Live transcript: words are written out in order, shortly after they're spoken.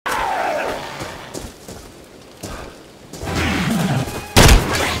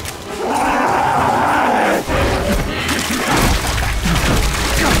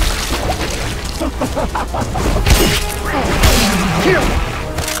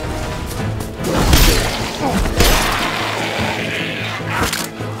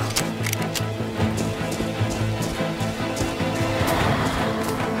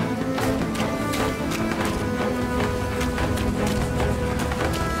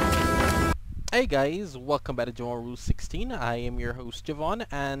Hey guys, welcome back to Javon Rule 16. I am your host Javon,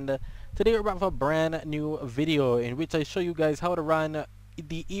 and today we're back with a brand new video in which I show you guys how to run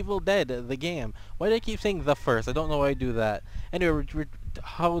the Evil Dead, the game. Why do I keep saying the first? I don't know why I do that. Anyway,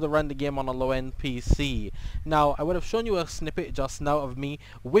 how to run the game on a low-end PC. Now, I would have shown you a snippet just now of me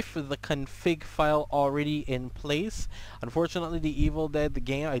with the config file already in place. Unfortunately, the Evil Dead, the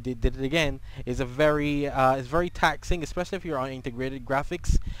game, I did it again, is very taxing, especially if you're on integrated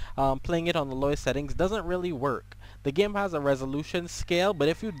graphics. Playing it on the lowest settings doesn't really work. The game has a resolution scale, but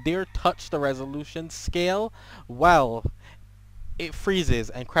if you dare touch the resolution scale, well, it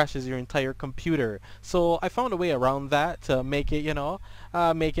freezes and crashes your entire computer. So I found a way around that to make it,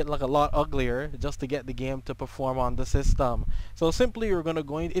 make it look a lot uglier just to get the game to perform on the system. So simply we're gonna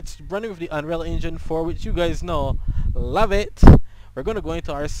it's running with the Unreal Engine 4, which you guys know, love it. We're gonna go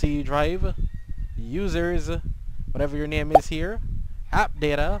into our C drive, users, whatever your name is here, app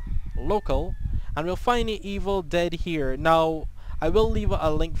data, local, and we'll find the Evil Dead here. Now I will leave a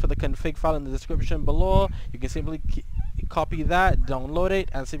link for the config file in the description below. You can simply copy that, download it,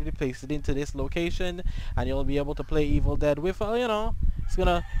 and simply place it into this location, and you'll be able to play Evil Dead with,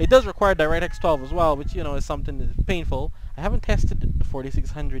 it does require DirectX 12 as well, which, is something that's painful. I haven't tested the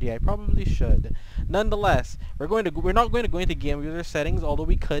 4600 yet. I probably should. Nonetheless, we're not going to go into game user settings, although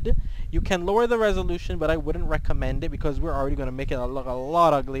we could. You can lower the resolution, but I wouldn't recommend it because we're already going to make it look a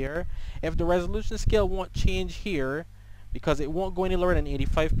lot uglier. If the resolution scale won't change here, because it won't go any lower than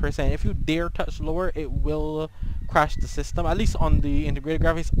 85%. If you dare touch lower, it will crash the system. At least on the integrated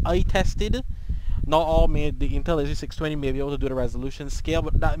graphics I tested. Not all made. The Intel SG620 may be able to do the resolution scale,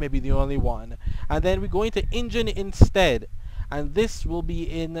 but that may be the only one. And then we go into engine instead. And this will be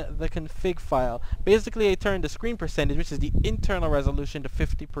in the config file. Basically, I turn the screen percentage, which is the internal resolution, to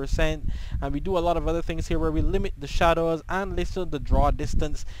 50%. And we do a lot of other things here where we limit the shadows and listen the draw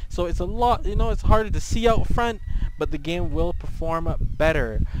distance. So it's a lot, it's harder to see out front, but the game will perform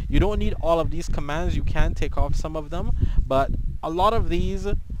better. You don't need all of these commands. You can take off some of them, but a lot of these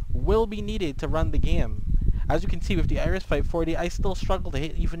will be needed to run the game. As you can see with the Iris 540, I still struggle to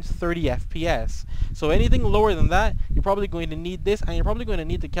hit even 30 FPS. So anything lower than that, you're probably going to need this, and you're probably going to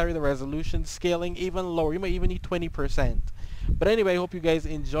need to carry the resolution scaling even lower. You might even need 20%. But anyway, I hope you guys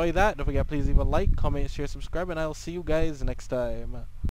enjoy that. Don't forget, please leave a like, comment, share, subscribe, and I'll see you guys next time.